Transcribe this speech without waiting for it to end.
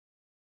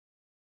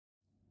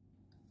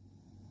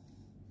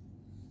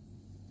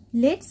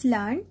Let's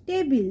learn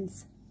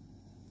tables.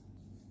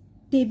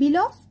 Table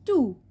of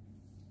 2.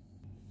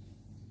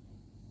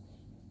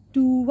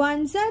 2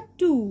 ones are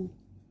 2.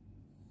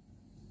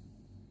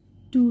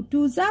 2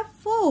 twos are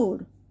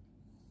 4.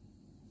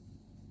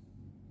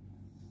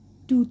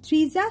 2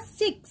 threes are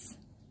 6.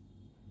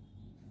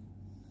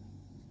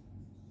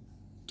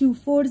 2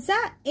 fours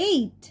are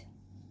 8.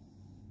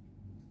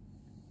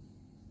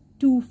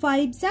 2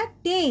 fives are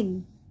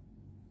 10.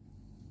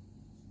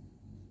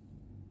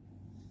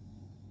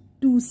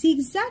 2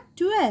 sixes are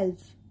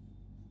 12.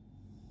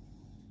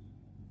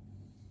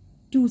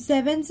 2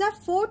 sevens are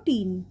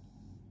 14.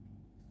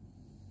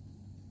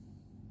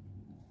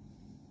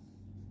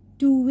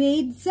 2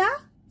 eights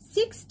are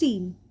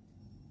 16.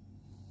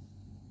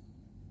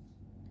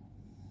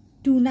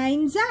 2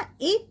 nines are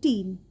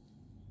 18.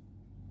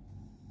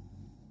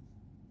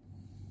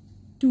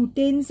 2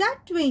 tens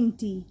are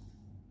 20.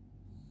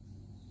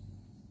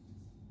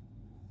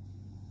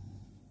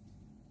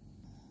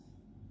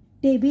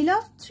 Table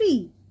of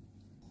 3.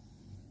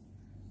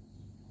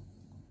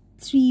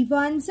 3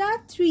 ones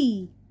are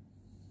 3.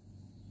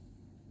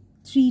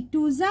 3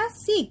 twos are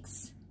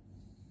 6.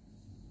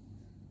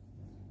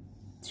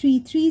 3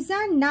 threes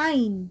are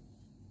 9.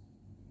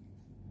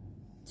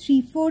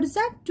 3 fours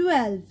are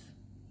 12.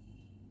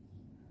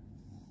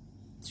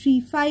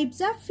 3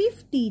 fives are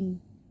 15.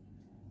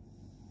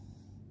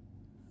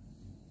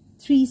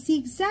 3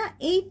 sixes are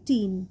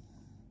 18.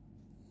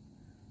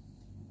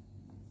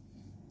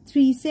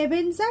 3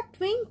 sevens are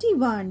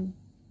 21.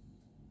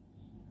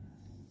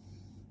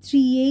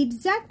 3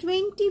 eights are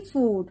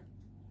 24.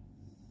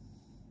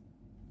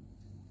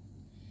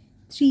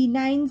 3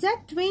 nines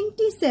are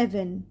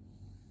 27.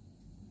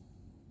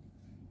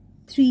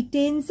 3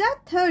 tens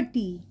are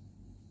 30.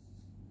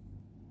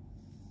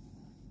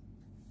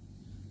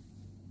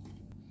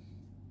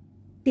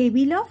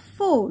 Table of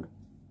 4.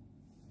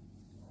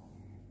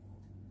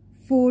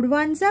 4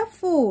 ones are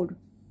 4.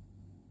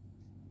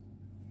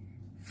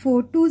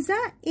 4 twos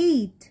are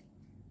 8.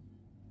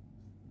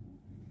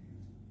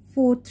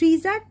 4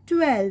 threes are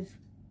 12.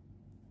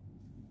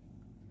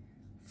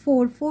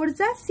 4 fours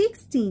are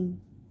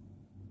 16.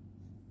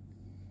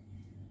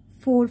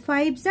 4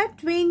 fives are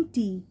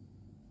 20.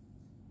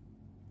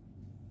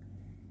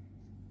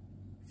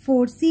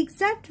 4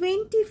 sixes are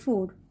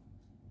 24.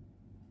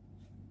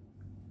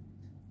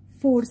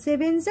 4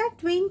 sevens are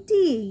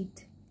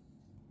 28.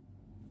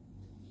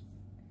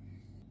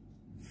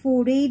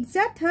 4 eights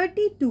are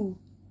 32.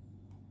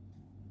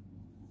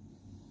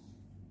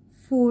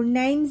 4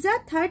 nines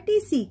are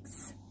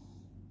 36.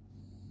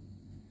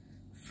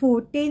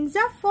 4 tens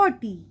are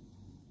 40.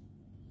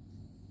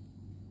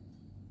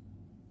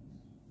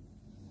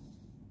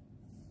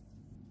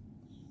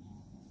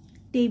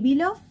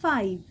 Table of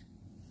 5.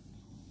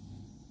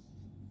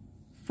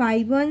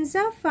 5 ones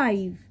are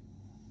 5.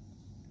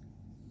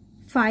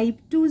 5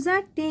 twos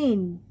are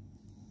 10.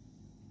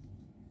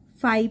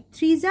 5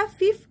 threes are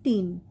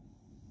 15.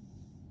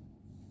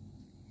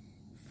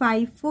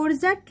 5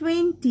 fours are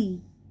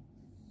 20.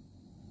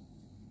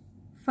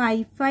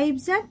 5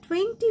 fives are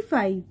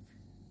 25.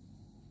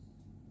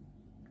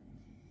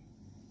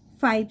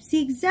 5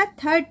 sixes are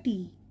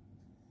 30.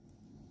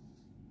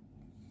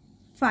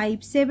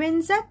 5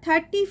 sevens are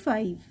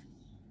 35.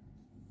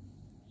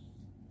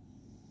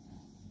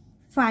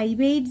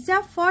 5 eights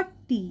are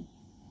 40.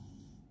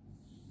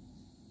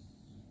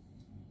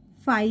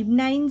 5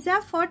 nines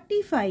are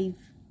 45.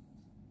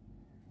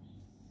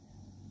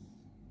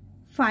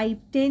 5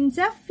 tens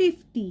are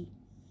 50.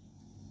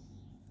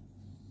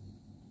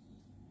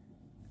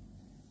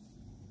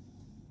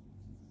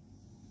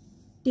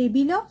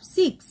 Table of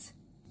 6.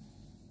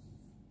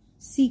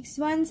 6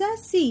 ones are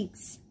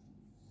 6.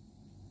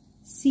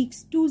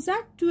 6 twos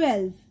are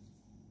 12.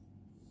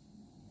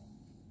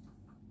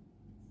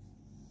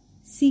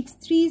 6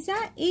 threes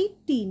are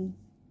 18.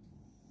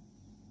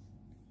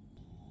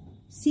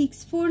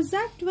 6 fours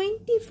are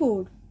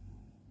 24.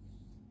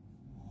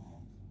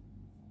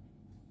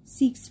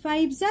 6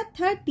 fives are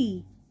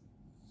 30.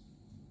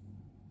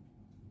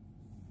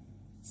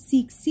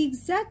 6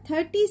 sixes are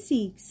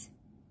 36.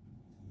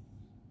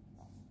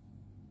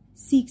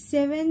 6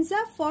 sevens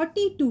are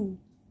 42.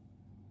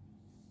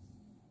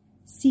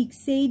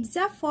 6 eights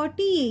are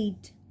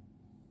 48.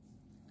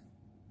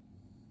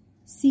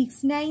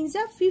 6 nines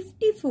are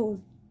 54.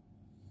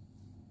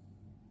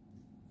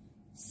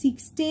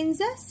 6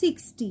 tens are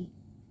 60.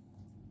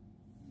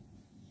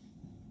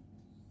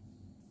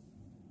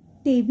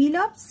 Table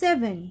of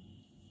 7.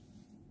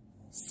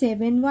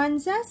 7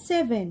 ones are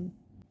 7.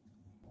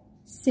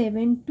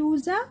 7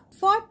 twos are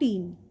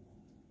 14.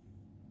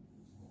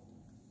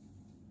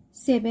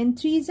 7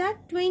 threes are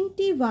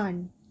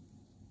 21.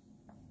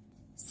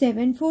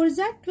 7 fours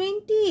are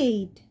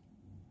 28.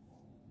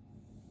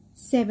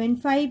 7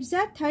 fives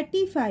are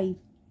 35.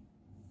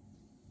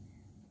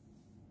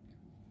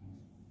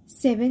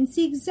 7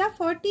 sixes are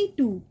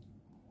 42.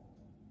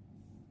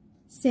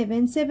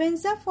 7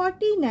 sevens are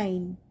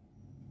 49.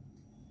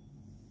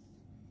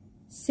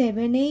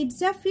 7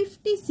 eights are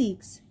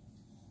 56.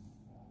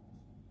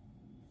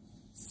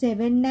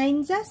 7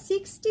 9s are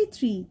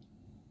 63.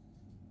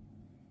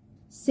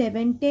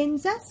 7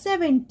 10s are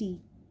 70.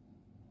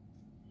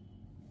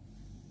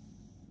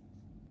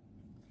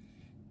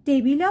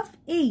 Table of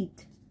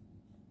 8.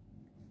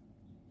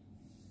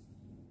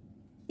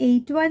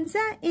 8 1s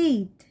are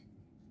 8.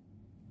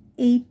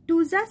 8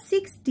 2s are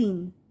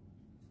 16.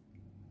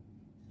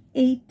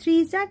 8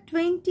 3s are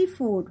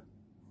 24.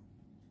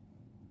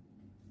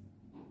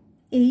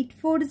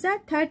 8 4s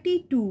are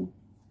 32.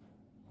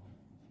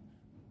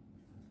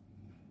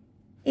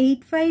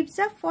 8 5s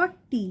are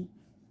 40.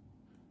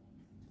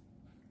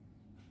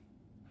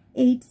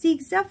 8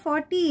 6s are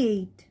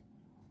 48.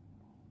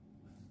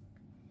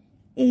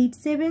 8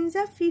 7s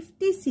are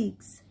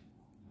 56.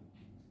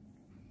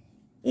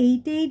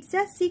 8 8s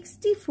are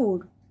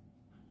 64.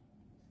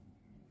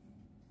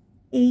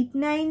 8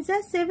 9s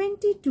are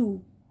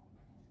 72.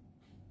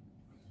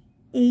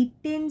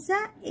 8 10s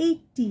are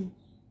 80.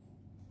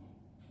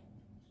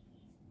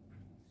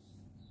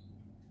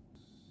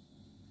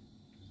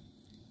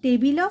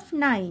 Table of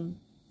 9.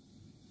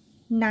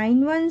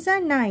 9 1s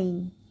are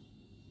 9.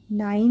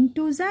 9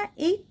 2s are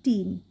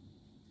 18.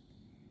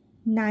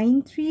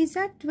 9 3s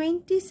are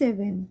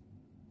 27.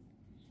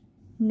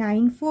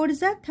 9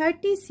 4s are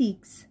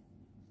 36.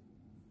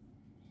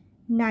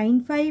 9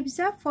 5s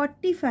are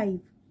 45.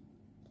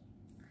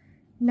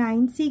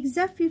 9 6s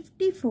are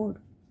 54.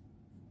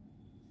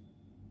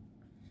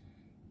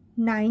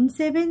 9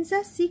 7s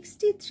are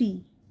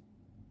 63.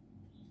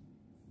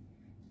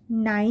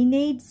 9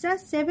 8s are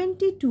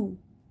 72.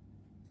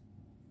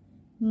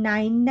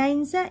 9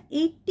 9s are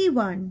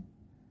 81.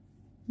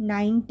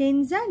 9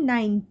 10s are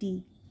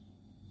 90.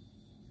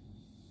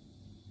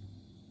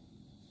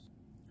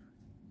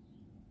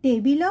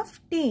 Table of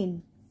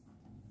 10.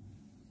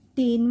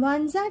 10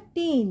 1s are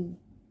 10.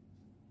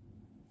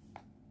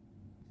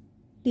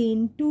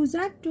 10 2s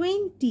are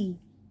 20.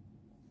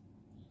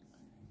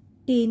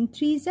 10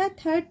 3s are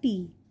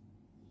 30.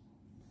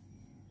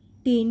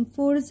 10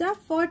 4s are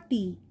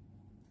 40.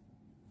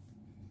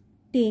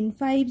 10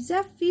 5s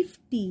are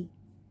 50.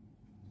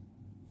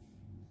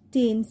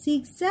 10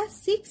 6s are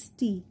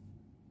 60.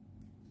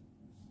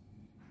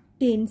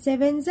 10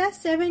 7s are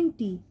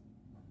 70.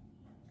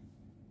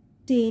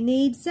 10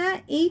 8s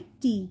are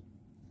 80.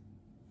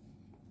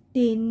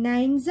 10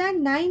 9s are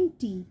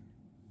 90.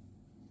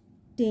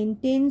 10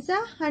 10s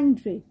are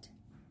 100.